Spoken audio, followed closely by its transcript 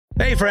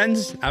Hey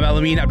friends, I'm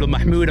Alamin Abdul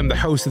Mahmoud. I'm the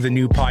host of the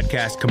new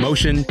podcast,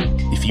 Commotion.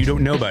 If you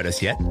don't know about us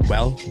yet,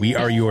 well, we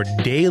are your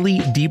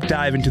daily deep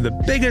dive into the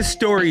biggest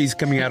stories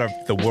coming out of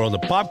the world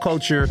of pop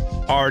culture,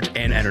 art,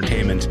 and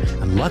entertainment.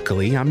 And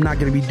luckily, I'm not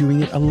going to be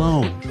doing it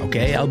alone,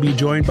 okay? I'll be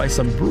joined by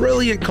some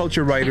brilliant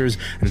culture writers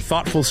and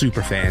thoughtful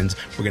superfans.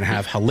 We're going to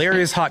have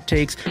hilarious hot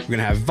takes. We're going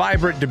to have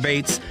vibrant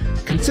debates.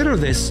 Consider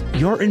this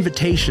your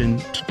invitation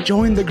to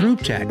join the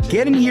group chat.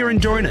 Get in here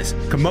and join us.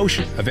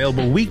 Commotion,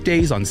 available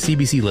weekdays on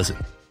CBC Listen.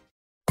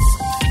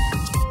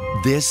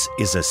 This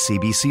is a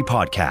CBC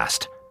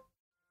podcast.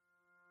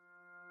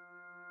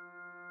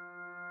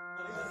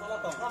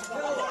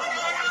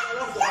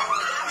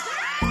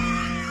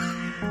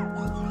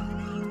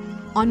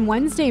 On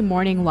Wednesday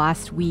morning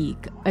last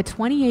week, a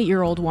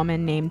 28-year-old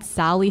woman named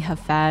Sally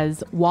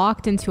Hafez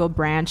walked into a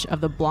branch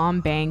of the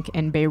Blom Bank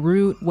in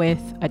Beirut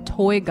with a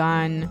toy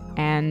gun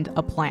and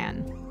a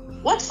plan.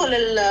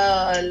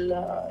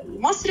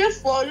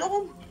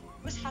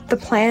 The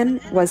plan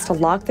was to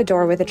lock the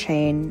door with a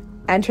chain,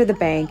 enter the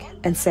bank,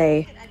 and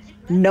say,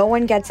 "No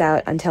one gets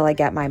out until I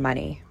get my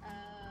money."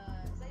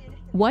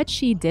 What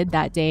she did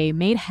that day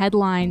made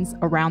headlines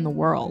around the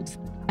world.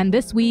 And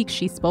this week,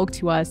 she spoke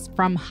to us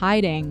from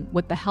hiding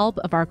with the help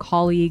of our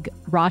colleague,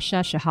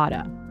 Rasha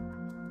Shahada.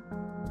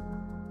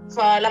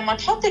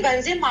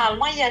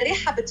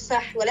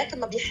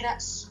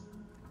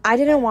 I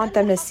didn't want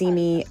them to see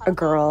me, a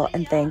girl,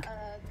 and think,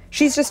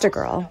 she's just a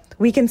girl.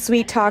 We can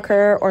sweet talk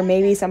her, or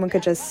maybe someone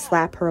could just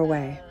slap her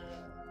away.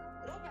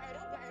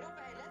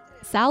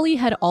 Sally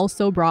had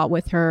also brought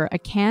with her a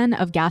can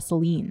of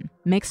gasoline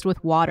mixed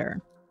with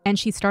water, and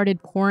she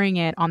started pouring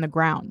it on the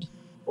ground.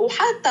 I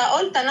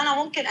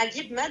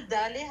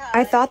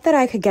thought that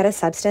I could get a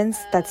substance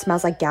that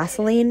smells like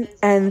gasoline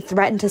and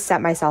threaten to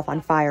set myself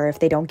on fire if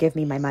they don't give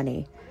me my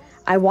money.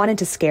 I wanted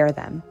to scare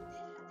them.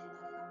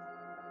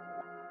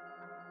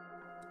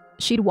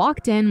 She'd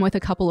walked in with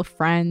a couple of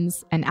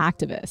friends and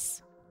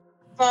activists.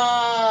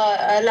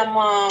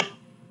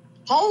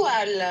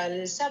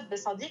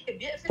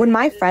 When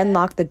my friend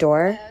locked the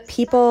door,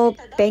 people,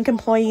 bank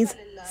employees,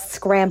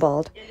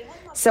 scrambled.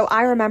 So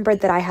I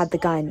remembered that I had the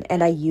gun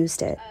and I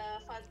used it.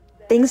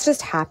 Things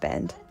just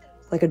happened,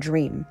 like a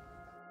dream.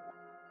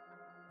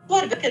 I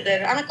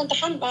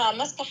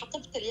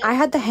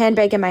had the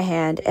handbag in my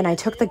hand and I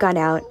took the gun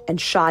out and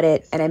shot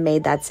it and I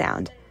made that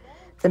sound.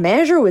 The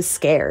manager was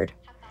scared.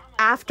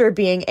 After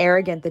being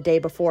arrogant the day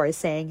before,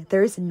 saying,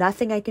 "There's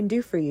nothing I can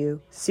do for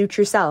you. Suit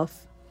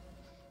yourself."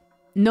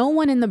 No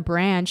one in the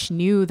branch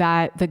knew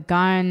that the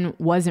gun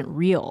wasn't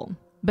real.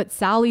 But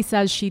Sally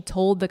says she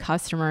told the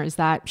customers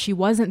that she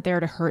wasn't there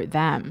to hurt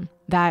them,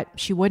 that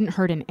she wouldn't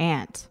hurt an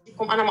ant.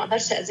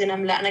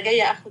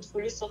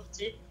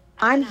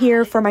 I'm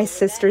here for my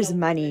sister's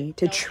money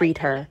to treat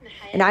her,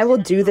 and I will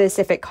do this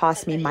if it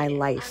costs me my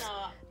life.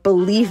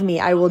 Believe me,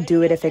 I will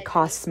do it if it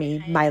costs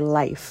me my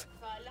life.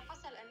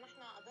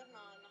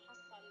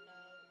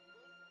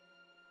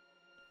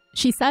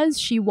 She says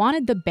she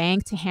wanted the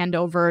bank to hand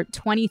over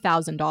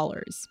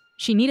 $20,000.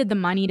 She needed the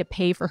money to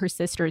pay for her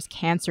sister's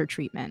cancer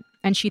treatment,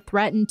 and she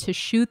threatened to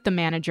shoot the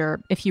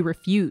manager if he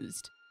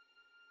refused.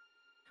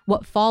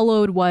 What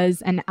followed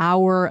was an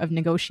hour of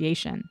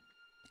negotiation.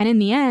 And in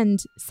the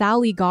end,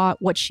 Sally got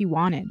what she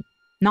wanted.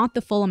 Not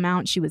the full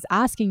amount she was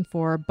asking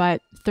for, but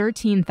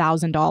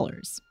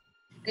 $13,000.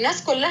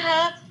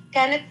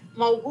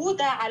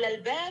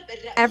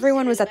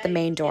 Everyone was at the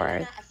main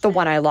door, the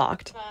one I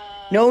locked.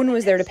 No one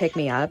was there to pick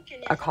me up,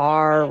 a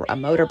car, a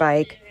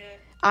motorbike.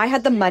 I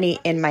had the money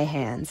in my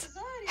hands.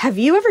 Have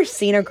you ever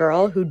seen a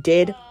girl who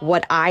did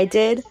what I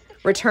did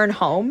return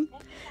home?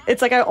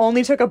 It's like I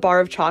only took a bar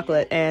of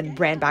chocolate and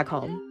ran back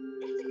home.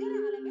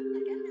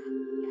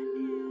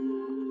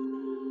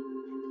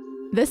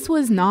 This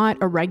was not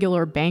a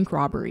regular bank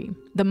robbery.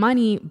 The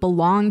money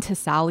belonged to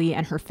Sally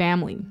and her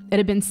family. It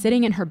had been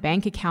sitting in her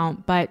bank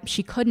account, but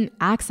she couldn't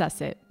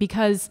access it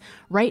because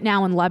right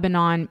now in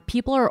Lebanon,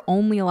 people are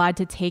only allowed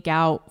to take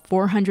out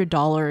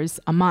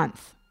 $400 a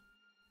month.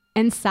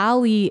 And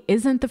Sally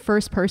isn't the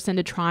first person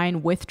to try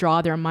and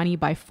withdraw their money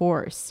by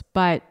force,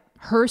 but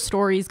her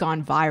story's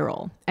gone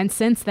viral. And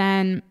since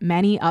then,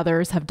 many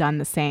others have done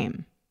the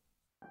same.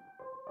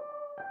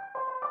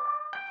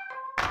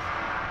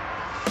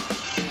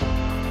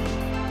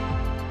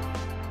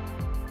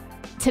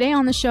 Today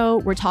on the show,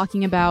 we're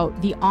talking about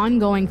the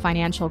ongoing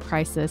financial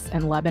crisis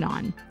in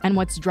Lebanon and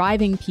what's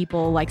driving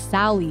people like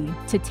Sally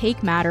to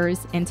take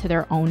matters into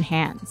their own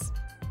hands.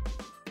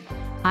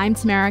 I'm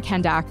Tamara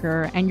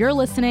Kandaker, and you're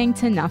listening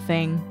to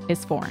Nothing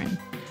is Foreign.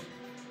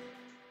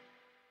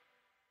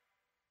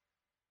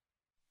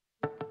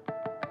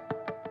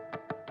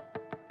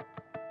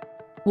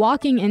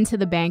 Walking into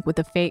the bank with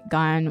a fake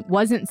gun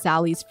wasn't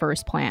Sally's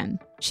first plan.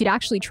 She'd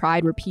actually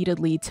tried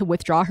repeatedly to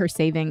withdraw her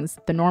savings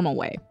the normal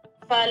way.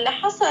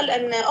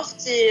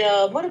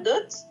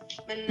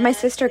 My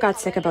sister got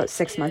sick about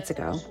 6 months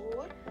ago.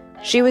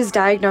 She was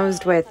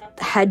diagnosed with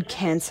head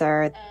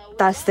cancer,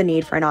 thus the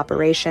need for an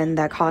operation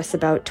that costs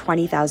about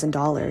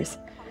 $20,000.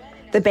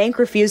 The bank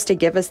refused to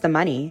give us the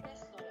money.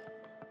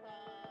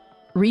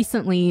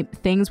 Recently,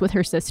 things with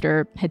her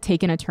sister had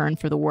taken a turn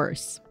for the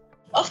worse.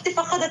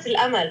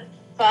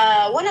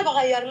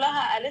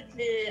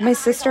 My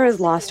sister has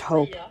lost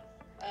hope.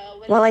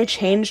 While I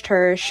changed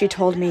her, she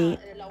told me,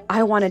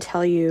 I want to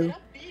tell you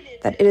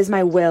that it is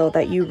my will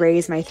that you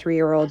raise my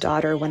 3-year-old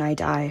daughter when I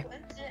die.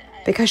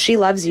 Because she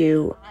loves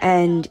you,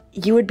 and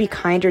you would be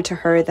kinder to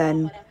her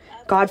than,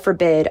 God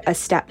forbid, a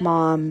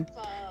stepmom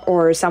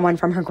or someone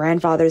from her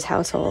grandfather's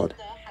household.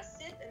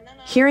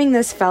 Hearing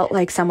this felt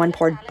like someone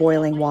poured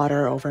boiling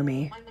water over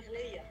me.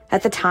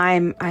 At the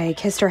time, I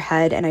kissed her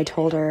head and I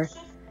told her,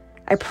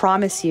 I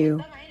promise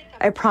you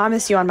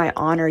on my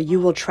honor,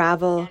 you will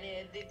travel,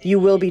 you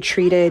will be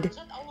treated,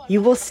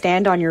 you will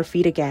stand on your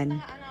feet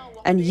again,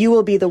 and you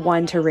will be the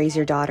one to raise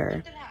your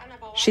daughter.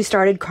 She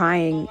started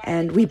crying,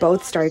 and we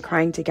both started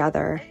crying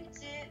together,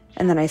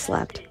 and then I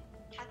slept.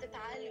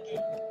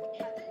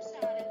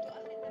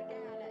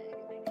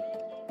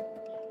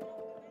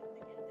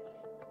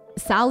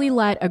 Sally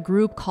let a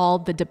group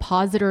called the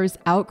Depositors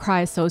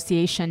Outcry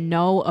Association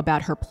know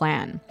about her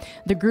plan.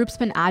 The group's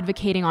been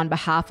advocating on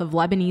behalf of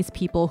Lebanese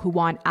people who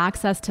want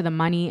access to the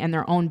money in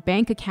their own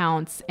bank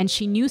accounts, and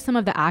she knew some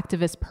of the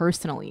activists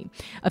personally.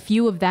 A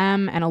few of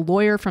them and a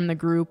lawyer from the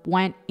group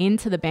went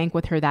into the bank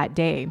with her that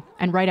day.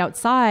 And right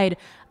outside,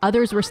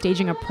 others were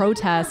staging a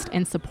protest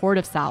in support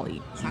of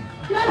Sally.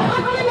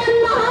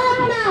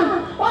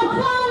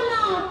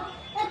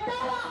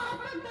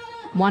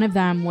 One of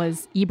them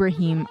was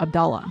Ibrahim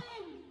Abdullah.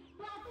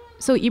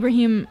 So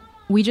Ibrahim,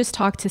 we just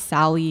talked to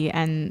Sally,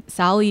 and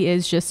Sally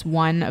is just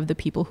one of the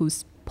people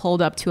who's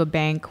pulled up to a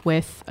bank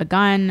with a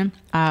gun,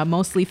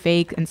 mostly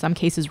fake, in some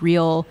cases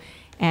real,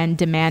 and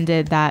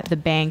demanded that the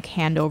bank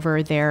hand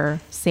over their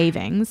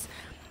savings.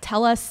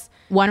 Tell us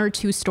one or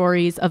two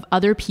stories of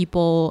other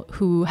people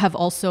who have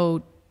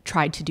also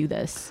tried to do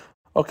this.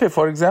 Okay,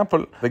 for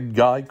example, a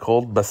guy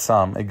called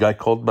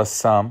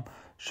Bassam,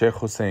 Sheikh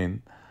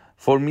Hussein.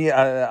 For me,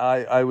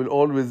 I will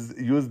always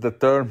use the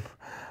term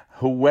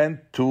who went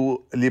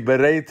to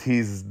liberate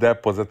his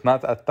deposit,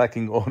 not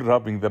attacking or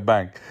robbing the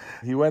bank.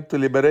 He went to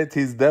liberate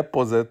his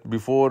deposit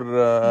before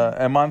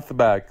a month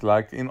back,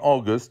 like in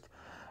August.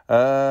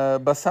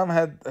 Bassam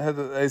had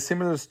a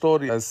similar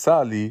story as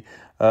Sally.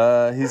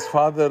 His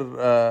father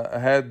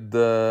had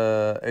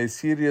a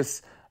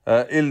serious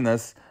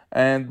illness,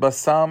 and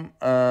Bassam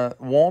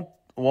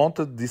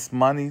wanted this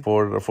money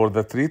for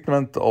the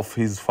treatment of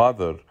his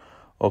father.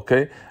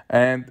 Okay,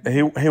 and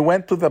he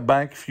went to the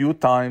bank a few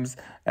times,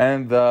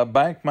 and the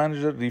bank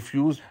manager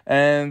refused.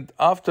 And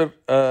after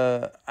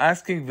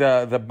asking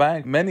the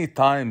bank many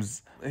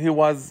times, he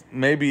was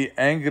maybe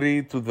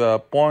angry to the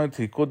point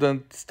he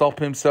couldn't stop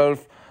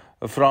himself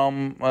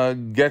from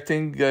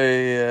getting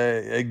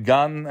a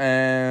gun.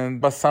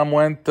 And Bassam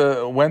went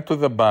to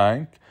the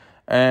bank,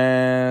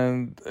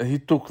 and he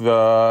took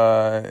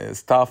the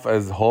staff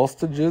as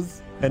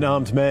hostages. An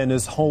armed man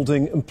is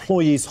holding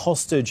employees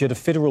hostage at a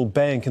federal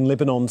bank in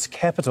Lebanon's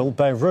capital,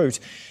 Beirut.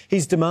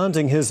 He's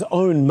demanding his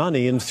own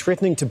money and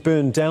threatening to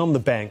burn down the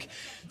bank.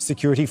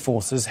 Security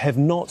forces have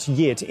not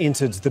yet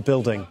entered the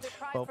building.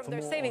 From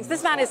their savings.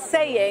 This man is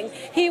saying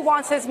he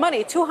wants his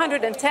money,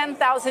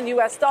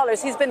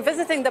 $210,000. He's been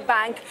visiting the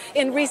bank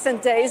in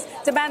recent days,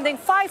 demanding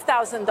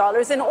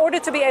 $5,000 in order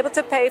to be able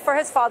to pay for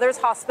his father's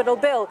hospital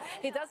bill.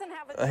 He doesn't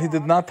have He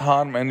did not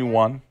harm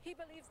anyone.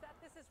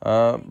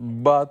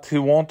 But he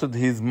wanted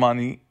his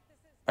money,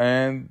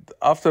 and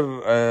after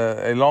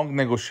a long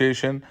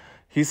negotiation,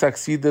 he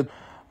succeeded.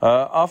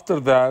 After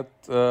that,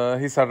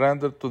 he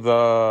surrendered to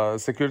the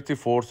security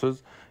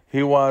forces.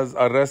 He was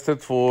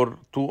arrested for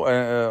 2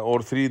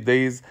 or 3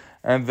 days,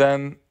 and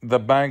then the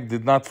bank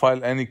did not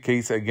file any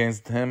case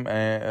against him,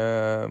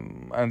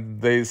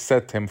 and they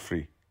set him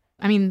free.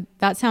 I mean,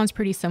 that sounds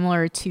pretty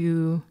similar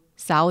to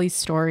Sally's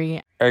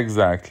story.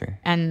 Exactly.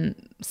 And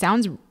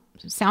sounds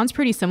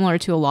pretty similar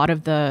to a lot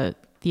of the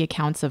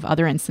accounts of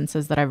other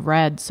instances that I've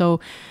read. So,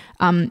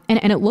 and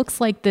it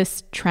looks like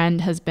this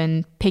trend has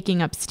been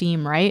picking up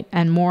steam, right?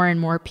 And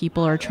more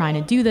people are trying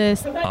to do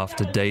this.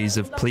 After days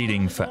of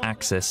pleading for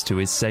access to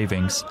his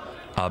savings,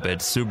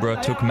 Abed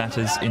Subra took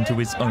matters into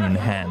his own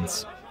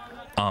hands.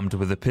 Armed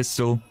with a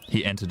pistol,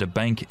 he entered a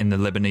bank in the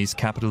Lebanese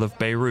capital of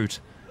Beirut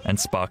and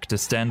sparked a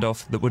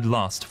standoff that would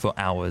last for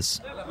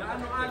hours.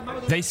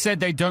 They said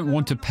they don't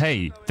want to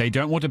pay. They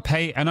don't want to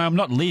pay, and I'm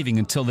not leaving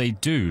until they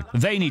do.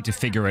 They need to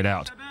figure it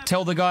out.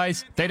 Tell the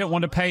guys they don't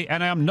want to pay,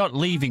 and I'm not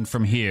leaving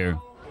from here.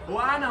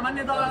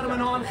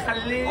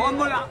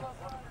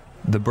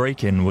 The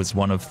break-in was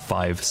one of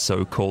 5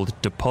 so-called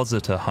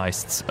depositor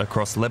heists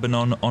across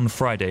Lebanon on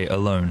Friday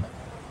alone.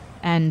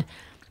 And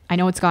I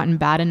know it's gotten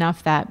bad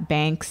enough that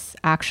banks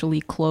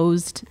actually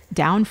closed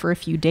down for a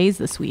few days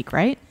this week,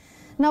 right?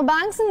 Now,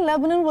 banks in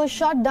Lebanon will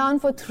shut down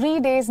for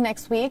 3 days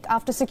next week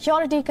after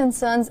security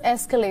concerns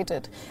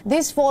escalated.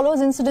 This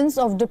follows incidents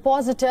of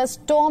depositors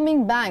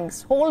storming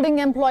banks, holding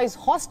employees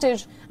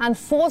hostage, and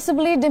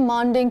forcibly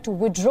demanding to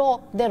withdraw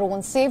their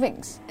own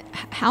savings.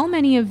 How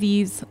many of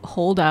these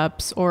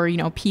holdups, or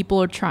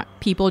people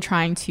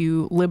trying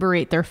to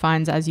liberate their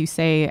funds, as you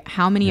say,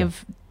 how many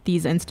of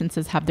these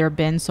instances have there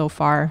been so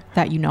far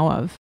that you know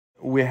of?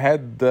 We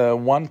had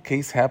one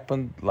case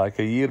happened like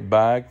a year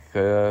back,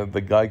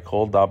 the guy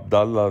called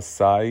Abdullah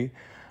Sai,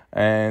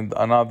 and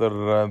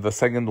another, the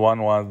second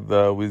one was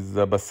with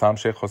Bassam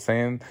Sheikh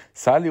Hussein.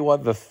 Sally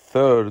was the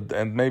third,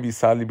 and maybe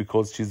Sally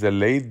because she's a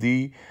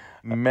lady.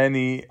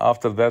 Many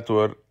after that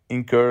were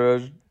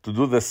encouraged to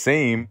do the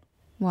same.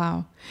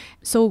 Wow.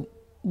 So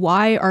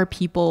why are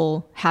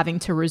people having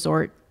to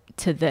resort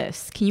to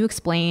this? Can you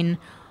explain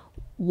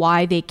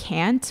why they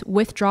can't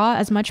withdraw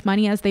as much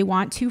money as they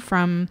want to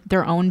from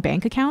their own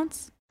bank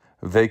accounts?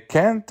 They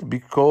can't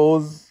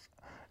because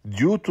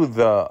due to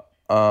the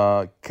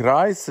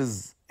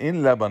crisis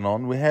in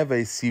Lebanon, we have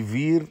a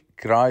severe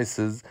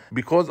crisis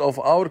because of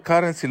our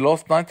currency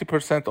lost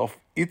 90% of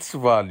its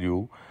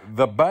value.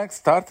 The bank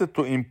started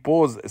to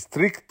impose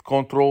strict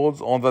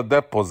controls on the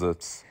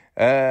deposits.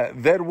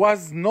 There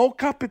was no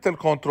capital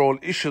control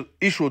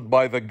issued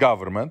by the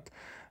government.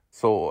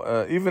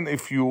 So even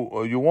if you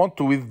want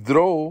to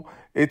withdraw,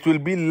 it will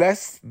be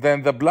less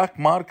than the black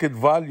market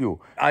value.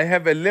 I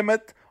have a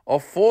limit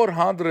of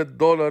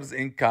 $400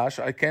 in cash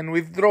I can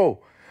withdraw,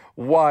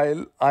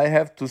 while I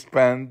have to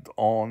spend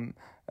on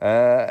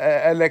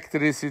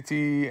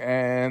electricity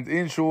and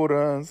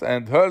insurance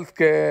and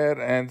healthcare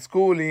and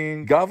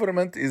schooling.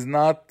 Government is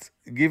not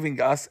giving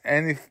us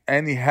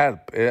any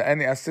help,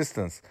 any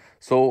assistance.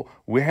 So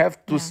we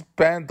have to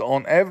spend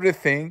on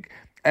everything,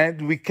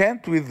 and we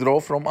can't withdraw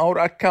from our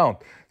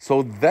account.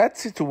 So that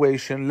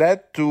situation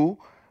led to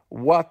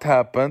what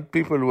happened.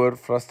 People were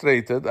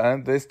frustrated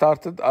and they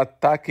started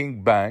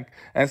attacking bank,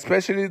 and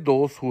especially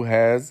those who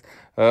had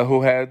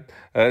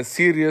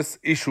serious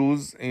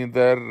issues in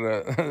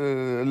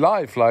their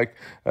life, like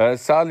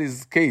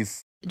Sally's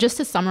case. Just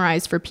to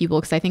summarize for people,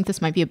 because I think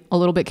this might be a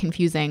little bit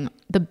confusing,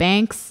 the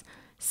banks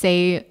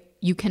say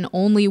you can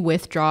only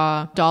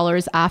withdraw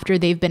dollars after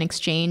they've been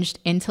exchanged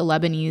into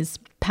Lebanese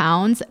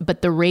pounds,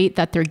 but the rate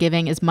that they're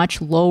giving is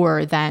much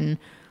lower than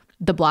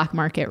the black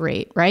market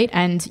rate, right?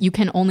 And you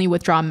can only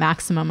withdraw a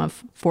maximum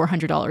of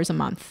 $400 a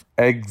month.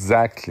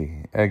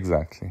 Exactly.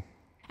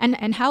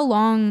 And how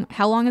long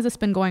has this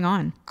been going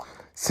on?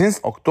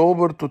 Since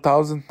October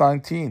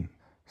 2019.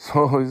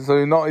 So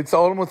you know, it's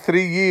almost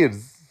 3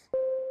 years.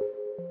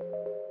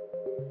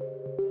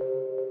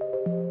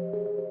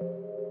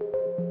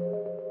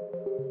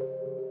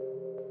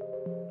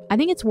 I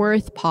think it's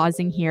worth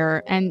pausing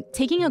here and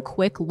taking a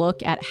quick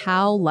look at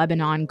how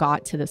Lebanon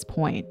got to this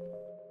point.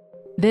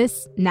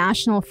 This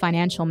national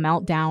financial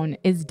meltdown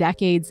is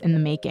decades in the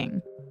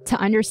making. To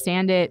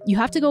understand it, you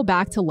have to go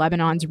back to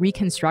Lebanon's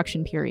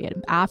reconstruction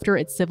period after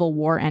its civil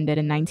war ended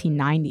in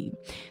 1990.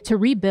 To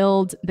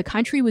rebuild, the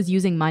country was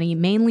using money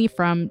mainly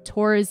from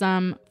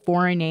tourism,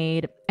 foreign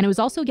aid, and it was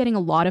also getting a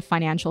lot of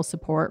financial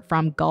support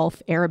from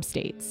Gulf Arab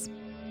states.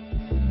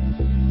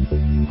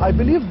 I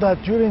believe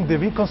that during the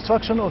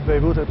reconstruction of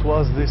Beirut, it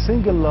was the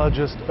single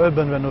largest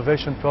urban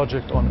renovation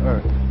project on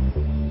earth.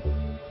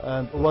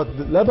 And what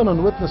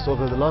Lebanon witnessed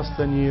over the last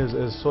 10 years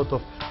is sort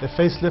of a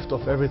facelift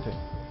of everything.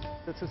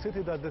 It's a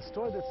city that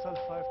destroyed itself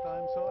 5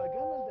 times, so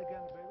again and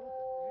again, Beirut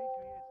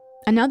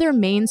recreated. Another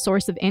main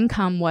source of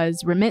income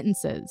was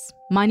remittances,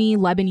 money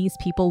Lebanese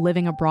people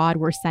living abroad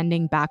were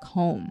sending back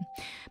home.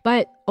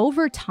 But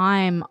over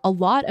time, a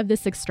lot of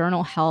this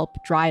external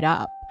help dried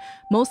up,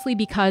 mostly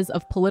because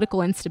of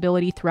political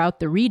instability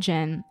throughout the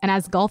region, and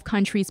as Gulf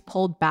countries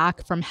pulled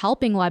back from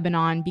helping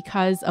Lebanon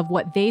because of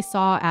what they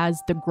saw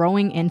as the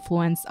growing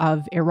influence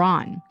of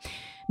Iran.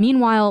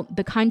 Meanwhile,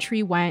 the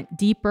country went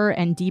deeper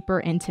and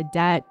deeper into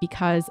debt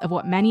because of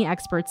what many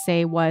experts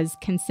say was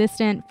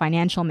consistent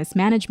financial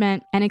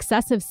mismanagement and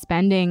excessive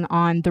spending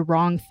on the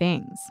wrong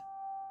things.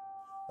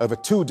 Over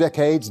 2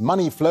 decades,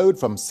 money flowed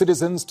from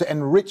citizens to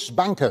enriched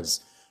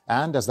bankers.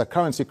 And as the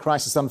currency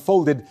crisis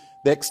unfolded,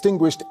 they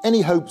extinguished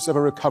any hopes of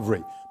a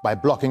recovery by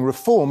blocking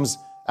reforms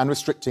and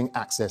restricting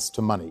access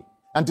to money.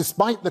 And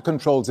despite the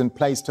controls in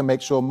place to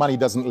make sure money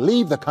doesn't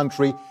leave the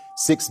country,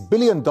 $6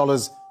 billion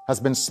has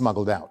been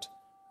smuggled out.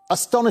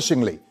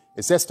 Astonishingly,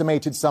 it's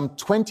estimated some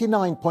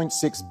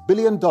 $29.6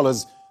 billion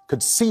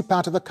could seep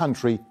out of the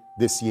country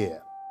this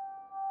year.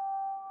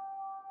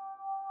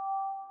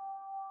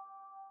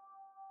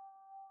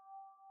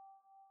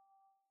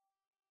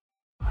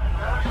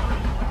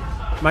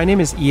 My name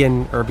is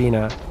Ian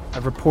Urbina.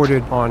 I've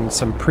reported on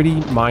some pretty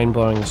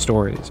mind-blowing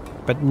stories,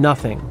 but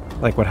nothing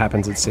like what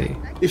happens at sea.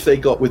 If they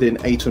got within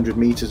 800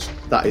 meters,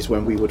 that is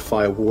when we would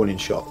fire warning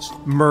shots.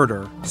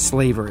 Murder,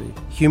 slavery,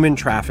 human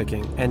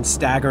trafficking, and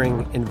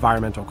staggering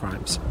environmental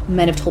crimes.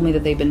 Men have told me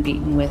that they've been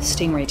beaten with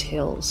stingray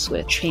tails,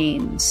 with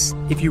chains.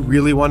 If you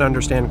really want to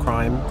understand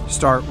crime,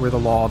 start where the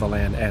law of the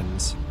land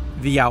ends.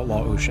 The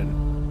Outlaw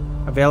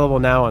Ocean. Available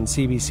now on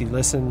CBC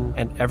Listen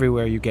and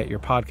everywhere you get your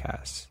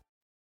podcasts.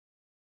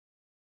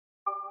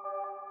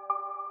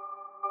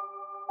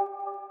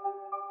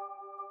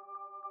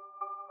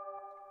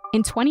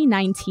 In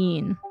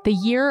 2019, the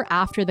year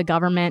after the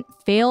government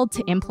failed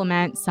to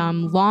implement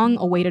some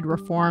long-awaited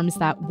reforms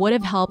that would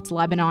have helped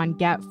Lebanon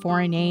get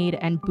foreign aid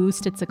and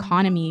boost its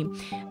economy,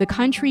 the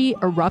country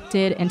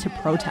erupted into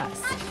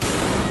protests.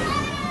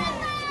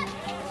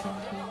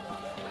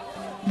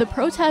 The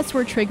protests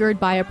were triggered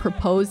by a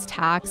proposed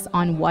tax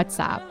on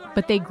WhatsApp,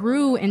 but they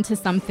grew into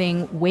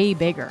something way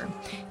bigger.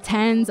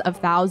 Tens of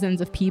thousands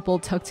of people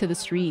took to the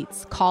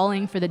streets,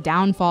 calling for the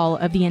downfall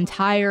of the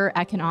entire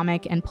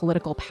economic and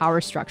political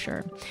power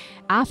structure.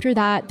 After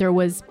that, there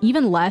was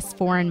even less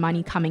foreign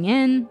money coming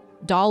in,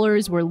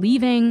 dollars were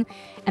leaving,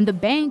 and the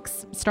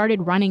banks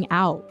started running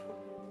out.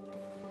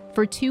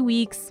 For 2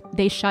 weeks,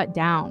 they shut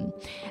down.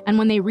 And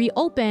when they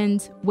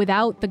reopened,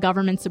 without the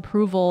government's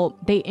approval,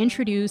 they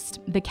introduced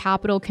the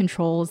capital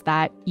controls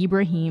that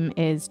Ibrahim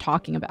is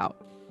talking about.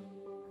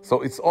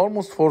 So it's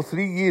almost for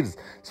 3 years.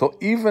 So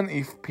even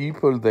if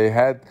people, they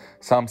had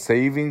some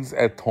savings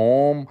at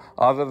home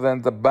other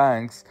than the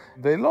banks,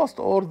 they lost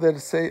all their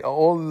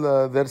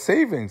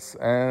savings,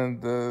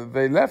 and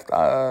they left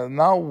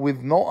now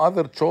with no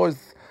other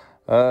choice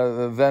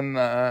than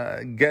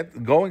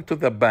going to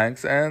the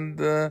banks and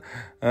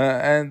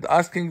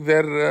asking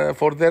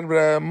for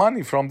their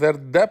money from their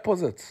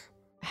deposits.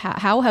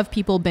 How have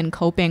people been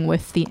coping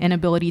with the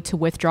inability to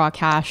withdraw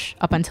cash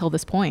up until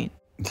this point?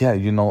 Yeah,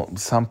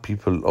 some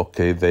people,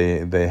 okay,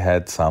 they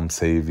had some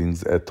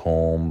savings at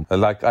home.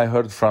 Like I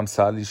heard from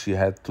Sally, she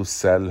had to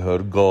sell her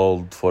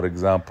gold, for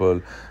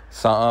example.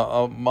 So,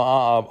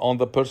 on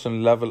the personal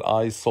level,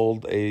 I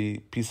sold a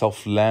piece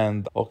of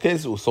land. Okay,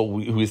 so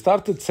we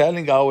started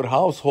selling our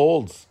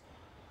households.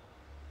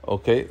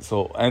 Okay,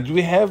 and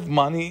we have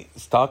money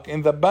stuck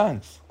in the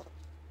banks.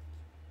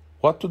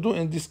 What to do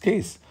in this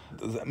case?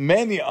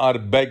 Many are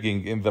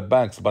begging in the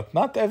banks, but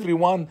not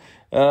everyone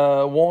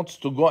wants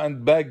to go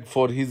and beg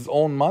for his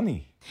own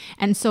money.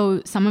 And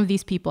so some of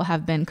these people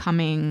have been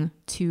coming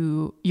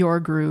to your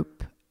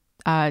group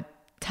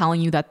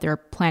telling you that they're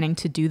planning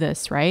to do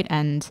this, right?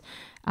 And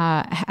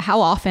how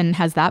often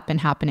has that been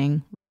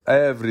happening?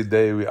 Every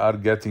day we are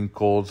getting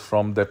calls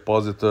from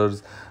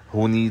depositors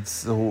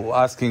who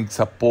asking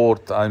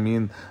support. I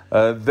mean,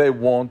 they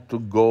want to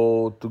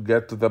go to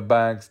get to the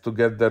banks to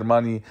get their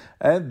money,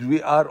 and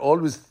we are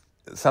always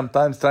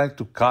sometimes trying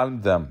to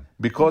calm them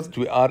because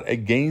we are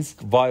against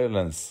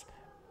violence,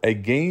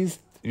 against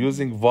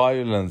using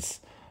violence.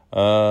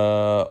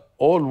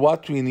 All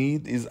what we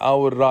need is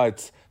our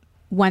rights.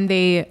 When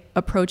they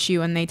approach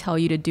you and they tell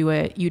you to do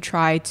it, you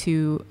try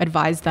to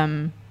advise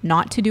them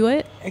not to do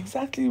it?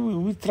 Exactly.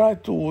 We try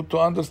to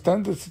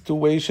understand the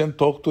situation,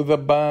 talk to the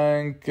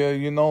bank.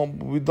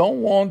 We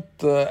don't want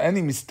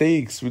any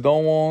mistakes. We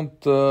don't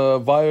want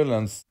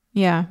violence.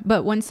 Yeah,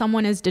 but when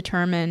someone is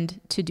determined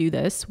to do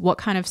this, what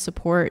kind of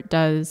support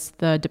does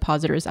the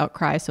Depositors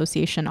Outcry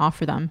Association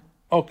offer them?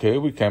 Okay,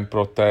 we can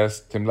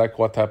protest, like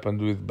what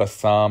happened with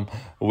Bassam.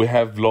 We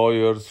have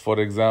lawyers, for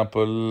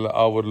example.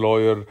 Our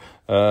lawyer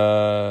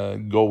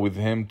go with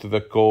him to the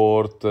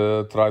court,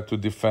 try to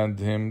defend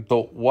him.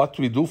 So what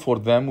we do for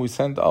them, we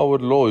send our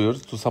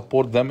lawyers to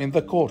support them in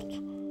the court.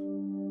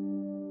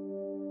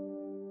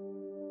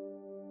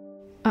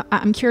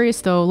 I'm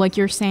curious though, like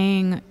you're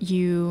saying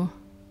you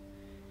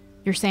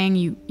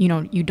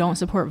don't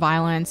support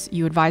violence,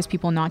 you advise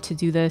people not to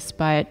do this,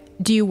 but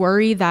do you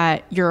worry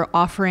that you're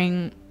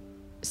offering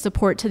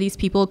support to these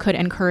people could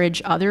encourage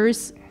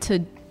others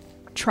to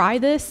try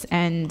this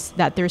and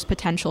that there's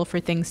potential for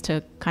things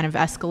to kind of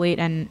escalate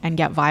and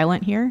get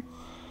violent here?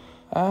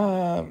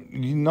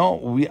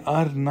 We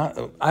are not,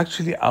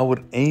 actually our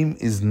aim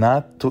is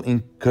not to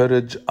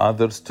encourage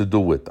others to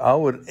do it.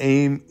 Our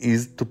aim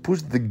is to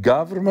push the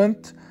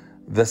government,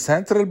 the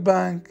central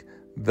bank,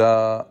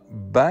 the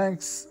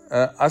banks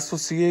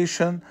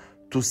association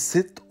to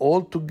sit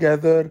all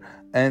together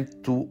and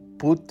to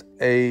put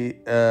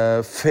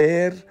a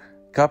fair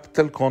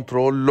capital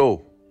control law.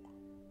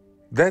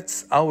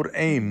 That's our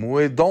aim.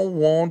 We don't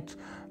want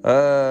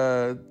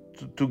to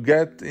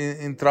get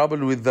in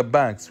trouble with the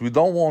banks. We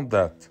don't want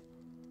that.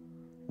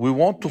 We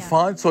want to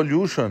find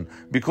solution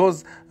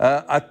because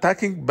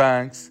attacking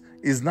banks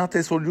is not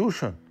a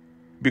solution.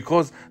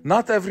 Because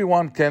not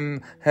everyone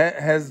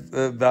has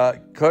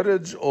the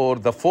courage or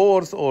the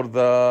force or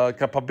the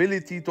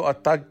capability to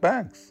attack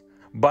banks.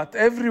 But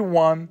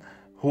everyone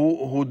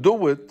who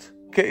do it,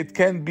 it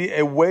can be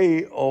a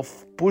way of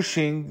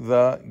pushing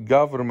the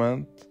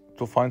government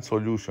to find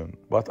solution.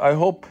 But I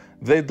hope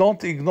they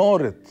don't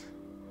ignore it.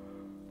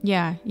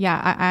 Yeah,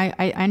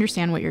 I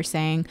understand what you're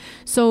saying.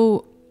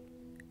 So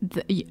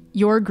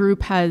your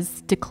group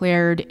has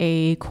declared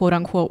a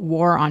quote-unquote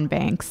war on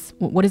banks.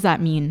 What does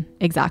that mean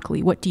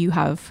exactly? What do you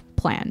have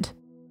planned?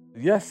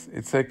 Yes,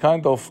 it's a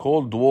kind of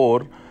Cold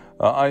War.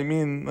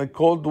 A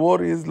Cold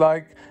War is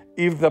like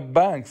if the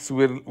banks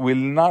will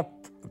not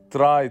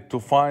try to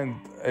find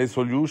a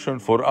solution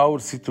for our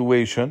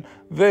situation,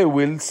 they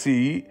will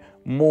see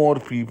more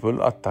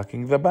people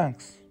attacking the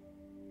banks.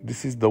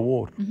 This is the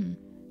war. Mm-hmm.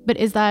 But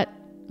is that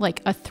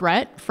like a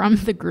threat from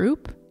the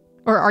group?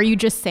 Or are you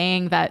just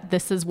saying that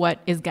this is what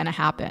is going to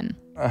happen?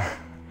 I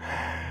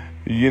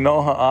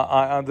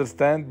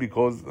understand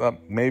because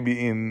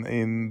maybe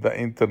in the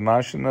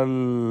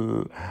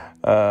international,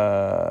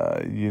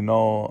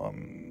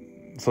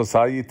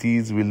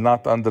 societies will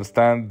not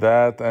understand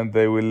that and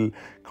they will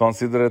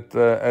consider it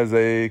as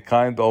a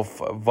kind of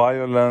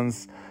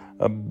violence.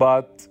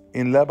 But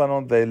in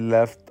Lebanon, they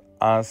left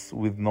us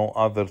with no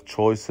other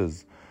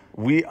choices.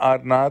 We are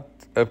not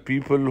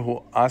people who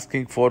are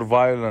asking for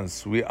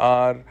violence. We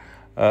are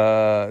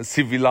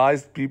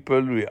civilized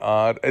people. We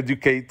are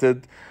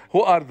educated.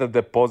 Who are the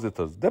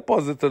depositors?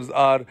 Depositors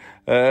are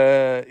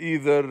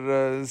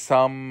either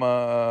some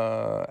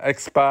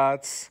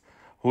expats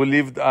who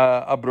lived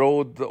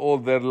abroad all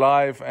their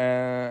life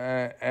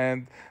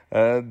and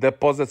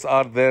deposits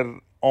are their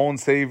own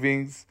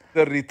savings.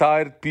 The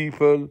retired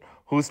people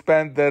who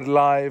spend their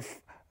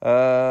life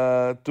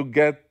to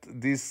get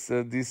this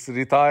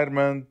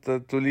retirement,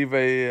 to live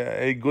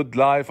a good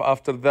life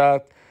after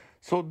that.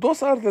 So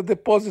those are the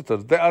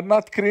depositors. They are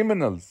not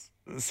criminals.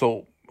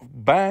 So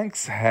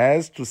banks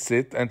has to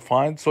sit and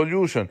find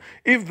solution.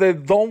 If they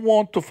don't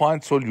want to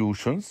find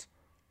solutions,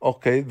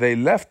 okay, they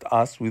left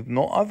us with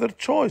no other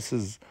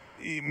choices.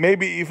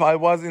 Maybe if I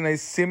was in a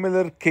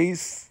similar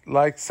case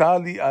like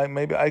Sally,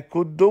 maybe I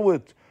could do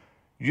it.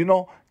 You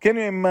know, can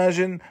you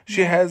imagine?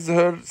 She has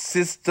her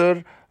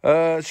sister,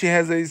 she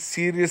has a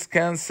serious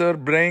cancer,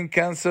 brain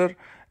cancer,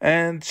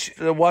 and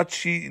what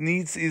she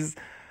needs is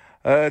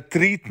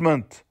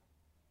treatment.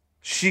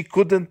 She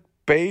couldn't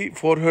pay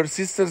for her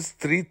sister's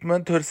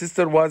treatment. Her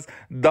sister was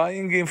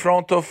dying in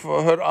front of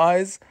her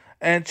eyes,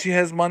 and she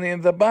has money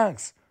in the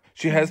banks.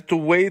 She has to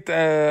wait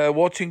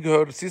watching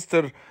her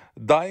sister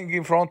dying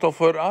in front of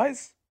her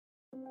eyes.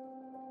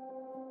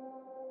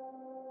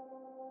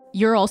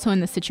 You're also in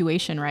this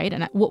situation, right?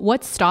 And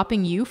what's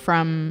stopping you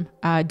from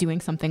doing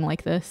something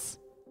like this?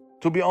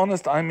 To be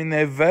honest, I'm in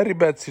a very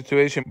bad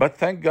situation, but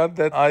thank God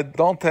that I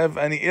don't have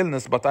any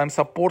illness, but I'm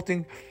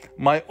supporting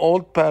my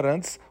old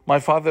parents.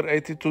 My father,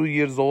 82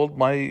 years old,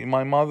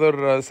 my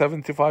mother,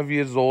 75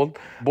 years old.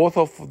 Both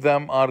of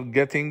them are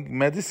getting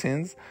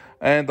medicines,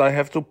 and I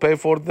have to pay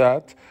for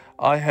that.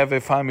 I have a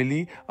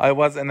family. I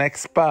was an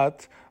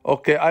expat.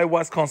 Okay, I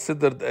was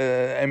considered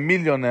a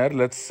millionaire,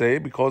 let's say,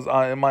 because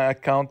my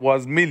account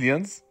was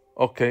millions.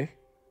 Okay.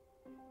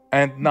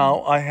 And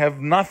now I have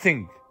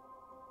nothing.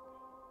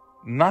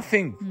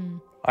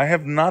 Nothing. I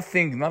have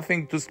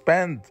nothing to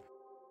spend.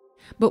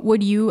 But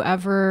would you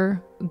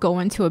ever go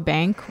into a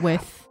bank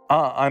with...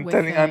 I'm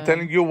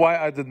telling you why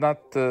I did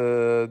not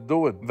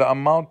do it. The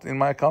amount in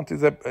my account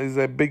is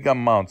a big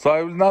amount. So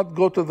I will not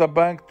go to the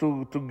bank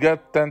to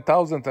get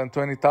 $10,000 and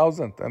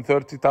 $20,000 and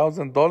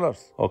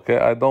 $30,000. Okay,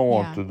 I don't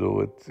want to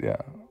do it.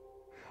 Yeah,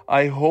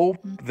 I hope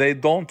they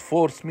don't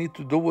force me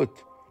to do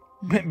it,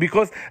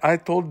 because I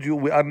told you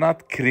we are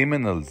not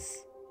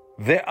criminals.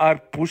 They are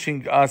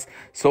pushing us.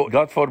 So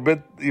God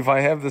forbid if I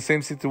have the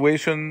same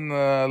situation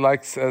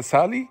like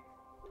Sally,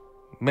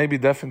 maybe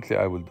definitely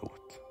I will do it.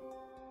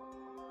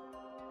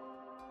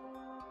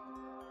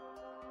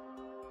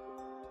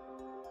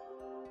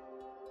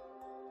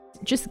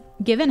 Just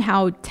given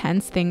how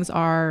tense things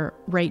are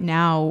right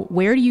now,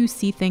 where do you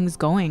see things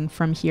going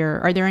from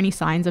here? Are there any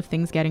signs of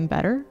things getting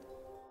better?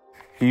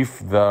 If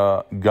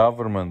the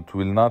government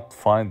will not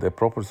find a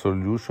proper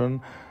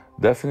solution,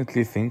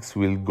 definitely things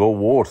will go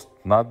worse,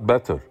 not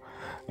better.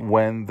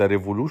 When the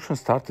revolution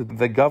started,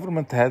 the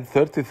government had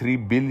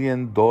 $33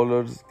 billion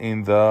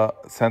in the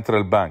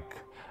central bank.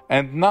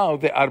 And now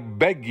they are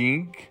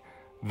begging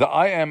the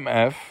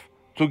IMF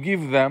to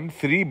give them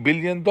 $3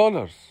 billion.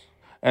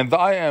 And the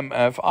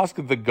IMF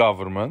asked the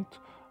government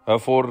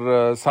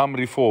for some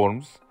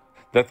reforms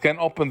that can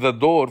open the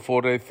door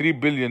for a $3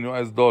 billion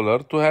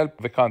to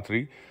help the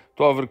country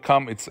to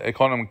overcome its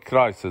economic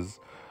crisis.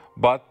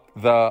 But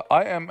the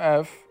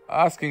IMF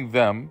asking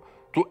them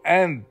to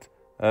end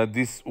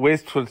this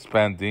wasteful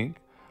spending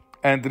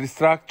and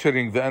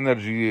restructuring the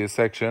energy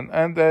section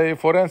and a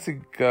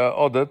forensic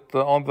audit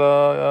on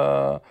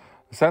the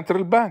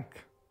central bank.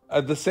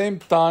 At the same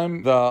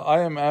time, the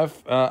IMF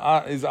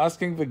is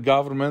asking the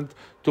government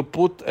to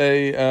put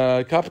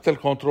a capital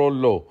control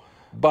law.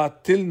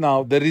 But till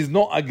now, there is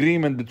no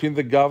agreement between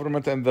the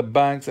government and the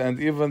banks and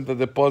even the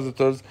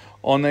depositors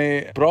on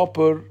a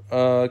proper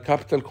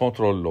capital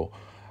control law.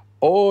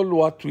 All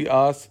what we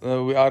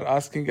are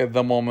asking at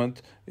the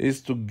moment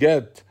is to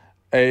get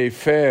a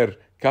fair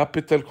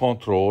capital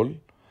control.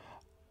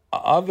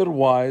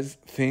 Otherwise,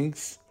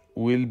 things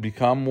will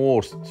become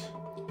worse.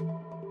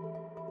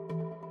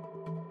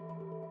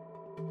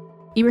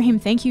 Ibrahim,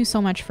 thank you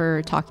so much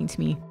for talking to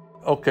me.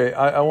 Okay,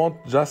 I want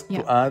just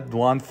to add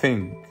one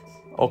thing.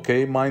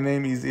 Okay, my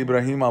name is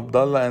Ibrahim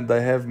Abdallah and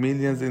I have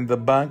millions in the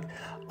bank.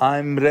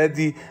 I'm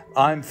ready.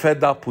 I'm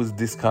fed up with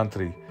this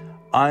country.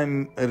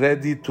 I'm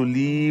ready to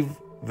leave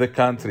the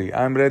country.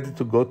 I'm ready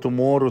to go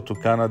tomorrow to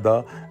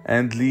Canada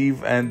and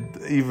leave. And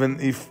even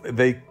if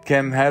they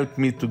can help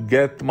me to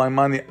get my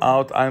money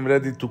out, I'm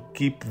ready to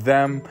keep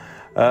them,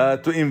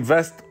 to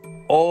invest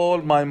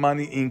all my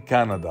money in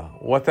Canada,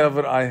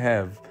 whatever I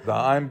have.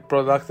 I'm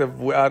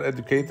productive. We are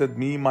educated.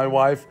 Me, my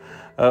wife,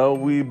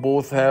 we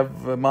both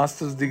have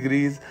master's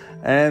degrees,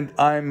 and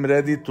I'm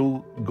ready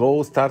to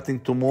go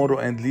starting tomorrow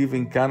and live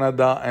in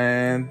Canada,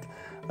 and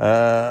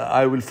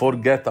I will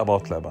forget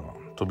about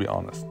Lebanon, to be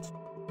honest.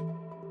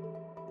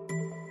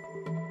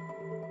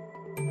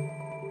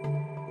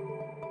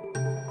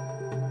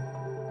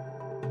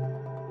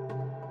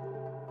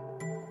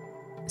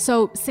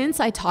 So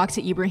since I talked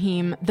to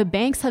Ibrahim, the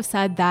banks have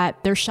said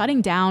that they're shutting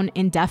down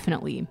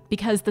indefinitely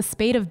because the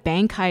spate of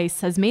bank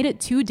heists has made it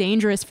too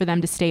dangerous for them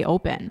to stay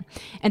open.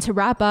 And to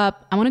wrap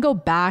up, I want to go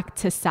back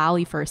to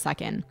Sally for a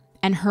second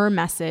and her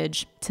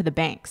message to the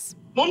banks.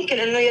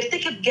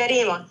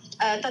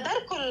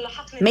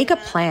 Make a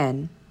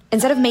plan.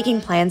 Instead of making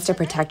plans to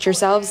protect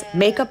yourselves,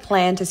 make a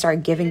plan to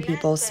start giving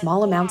people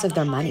small amounts of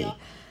their money.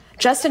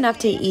 Just enough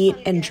to eat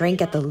and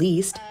drink at the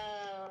least.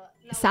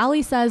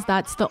 Sally says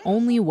that's the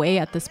only way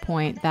at this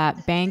point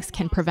that banks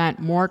can prevent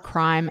more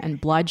crime and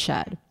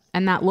bloodshed,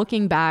 and that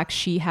looking back,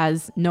 she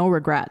has no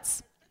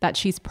regrets, that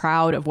she's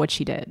proud of what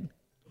she did.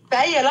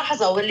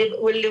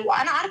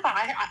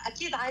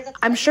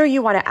 I'm sure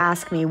you want to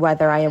ask me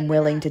whether I am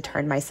willing to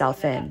turn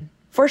myself in.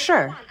 For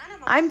sure.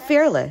 I'm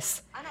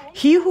fearless.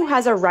 He who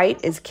has a right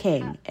is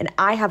king, and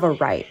I have a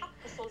right.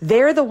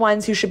 They're the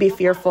ones who should be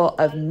fearful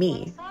of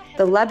me.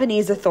 The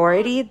Lebanese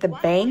Authority, the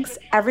banks,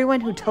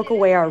 everyone who took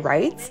away our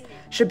rights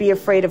should be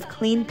afraid of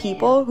clean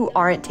people who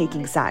aren't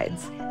taking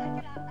sides.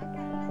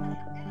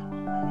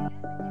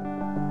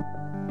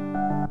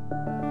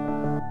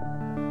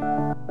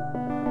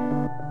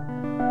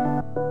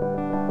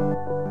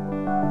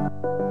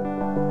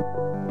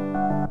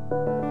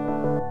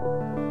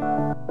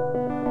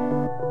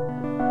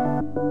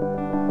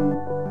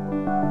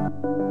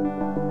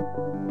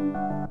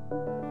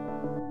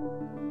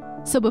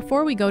 So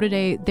before we go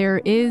today,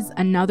 there is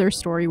another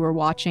story we're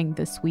watching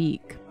this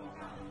week.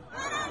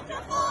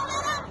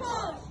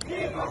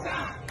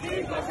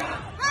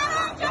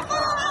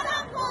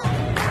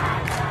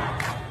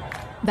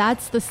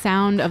 That's the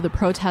sound of the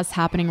protests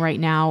happening right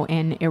now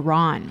in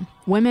Iran.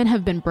 Women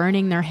have been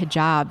burning their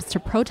hijabs to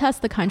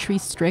protest the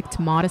country's strict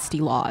modesty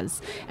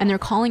laws, and they're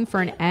calling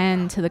for an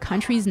end to the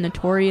country's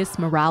notorious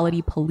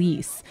morality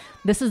police.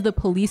 This is the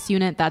police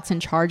unit that's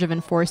in charge of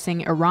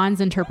enforcing Iran's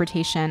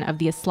interpretation of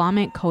the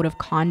Islamic Code of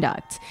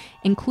Conduct,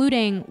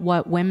 including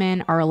what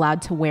women are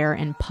allowed to wear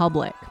in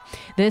public.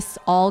 This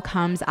all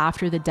comes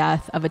after the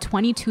death of a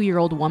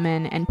 22-year-old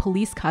woman in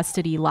police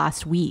custody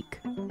last week.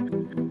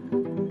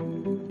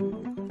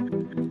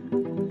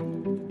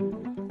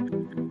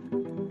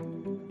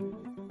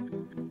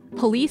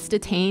 Police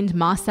detained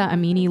Mahsa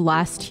Amini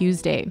last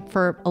Tuesday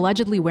for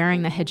allegedly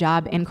wearing the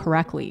hijab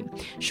incorrectly,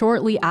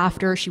 shortly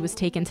after she was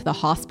taken to the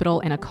hospital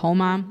in a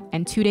coma,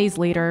 and 2 days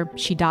later,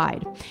 she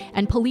died.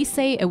 And police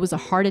say it was a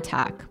heart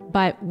attack,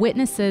 but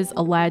witnesses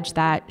allege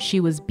that she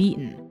was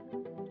beaten.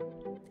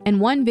 In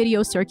one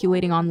video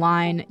circulating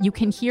online, you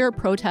can hear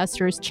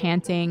protesters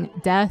chanting,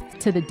 "Death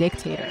to the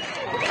dictator."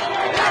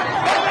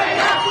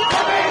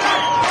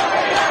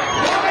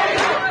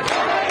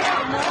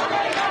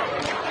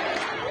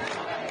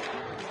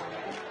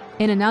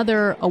 In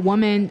another, a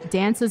woman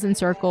dances in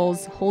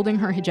circles, holding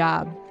her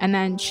hijab, and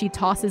then she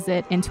tosses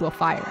it into a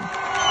fire.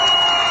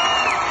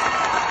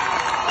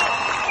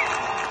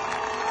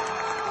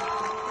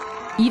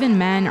 Even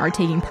men are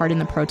taking part in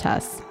the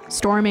protests,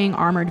 storming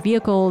armored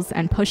vehicles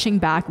and pushing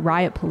back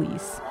riot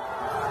police.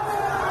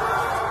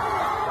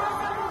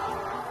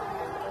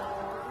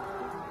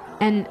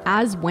 And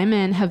as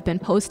women have been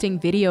posting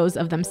videos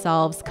of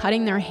themselves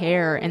cutting their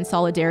hair in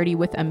solidarity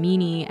with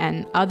Amini,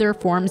 and other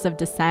forms of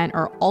dissent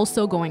are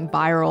also going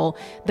viral,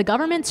 the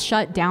government's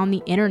shut down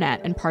the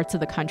internet in parts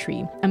of the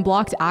country and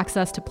blocked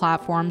access to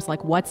platforms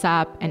like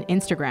WhatsApp and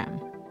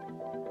Instagram.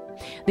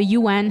 The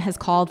UN has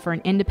called for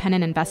an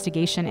independent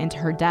investigation into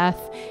her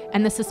death,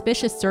 and the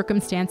suspicious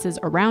circumstances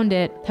around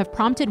it have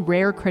prompted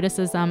rare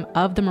criticism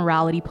of the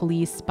morality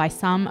police by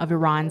some of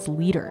Iran's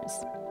leaders.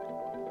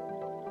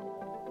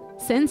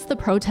 Since the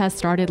protests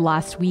started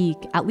last week,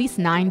 at least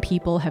 9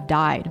 people have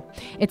died.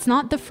 It's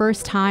not the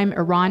first time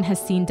Iran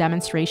has seen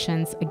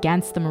demonstrations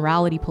against the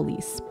morality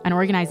police, an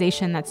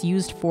organization that's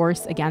used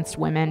force against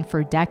women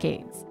for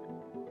decades.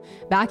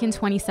 Back in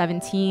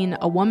 2017,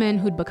 a woman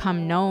who'd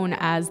become known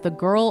as the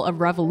Girl of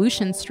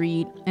Revolution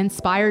Street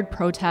inspired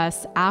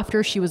protests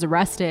after she was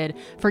arrested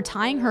for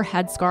tying her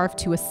headscarf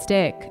to a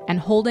stick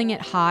and holding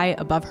it high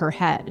above her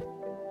head.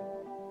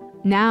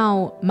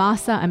 Now,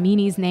 Mahsa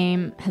Amini's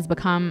name has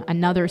become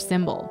another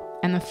symbol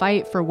in the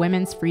fight for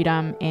women's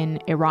freedom in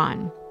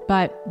Iran.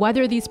 But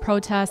whether these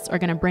protests are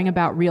going to bring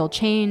about real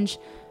change,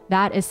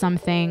 that is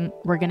something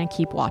we're going to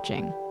keep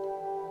watching.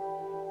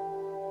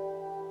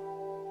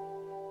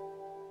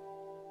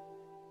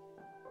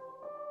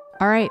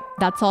 All right,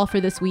 that's all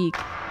for this week.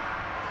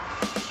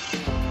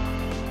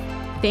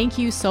 Thank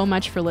you so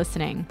much for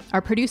listening.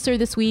 Our producer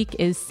this week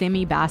is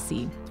Simi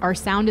Bassi. Our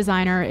sound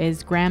designer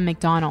is Graham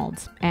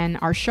McDonald. And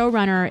our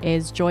showrunner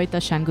is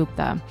Joyita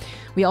Shangupta.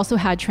 We also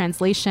had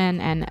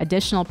translation and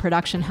additional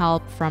production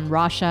help from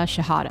Rasha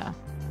Shahada.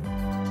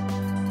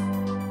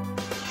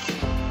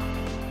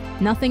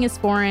 Nothing is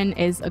Foreign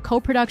is a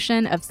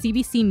co-production of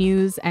CBC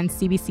News and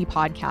CBC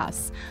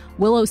Podcasts.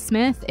 Willow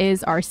Smith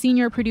is our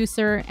senior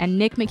producer, and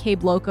Nick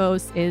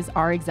McCabe-Locos is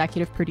our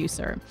executive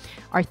producer.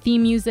 Our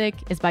theme music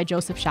is by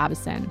Joseph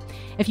Shabison.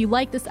 If you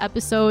like this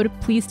episode,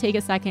 please take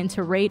a second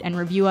to rate and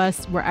review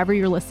us wherever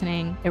you're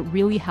listening. It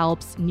really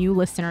helps new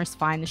listeners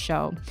find the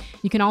show.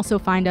 You can also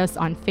find us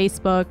on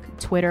Facebook,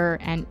 Twitter,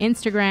 and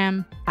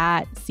Instagram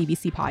at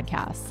CBC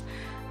Podcasts.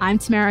 I'm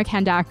Tamara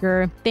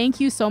Kandaker. Thank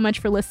you so much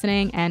for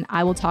listening, and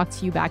I will talk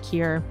to you back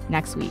here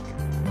next week.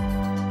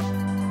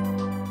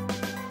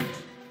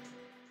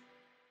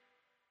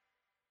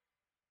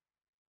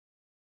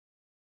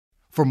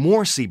 For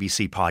more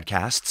CBC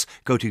podcasts,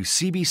 go to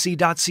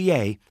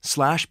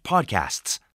cbc.ca/podcasts.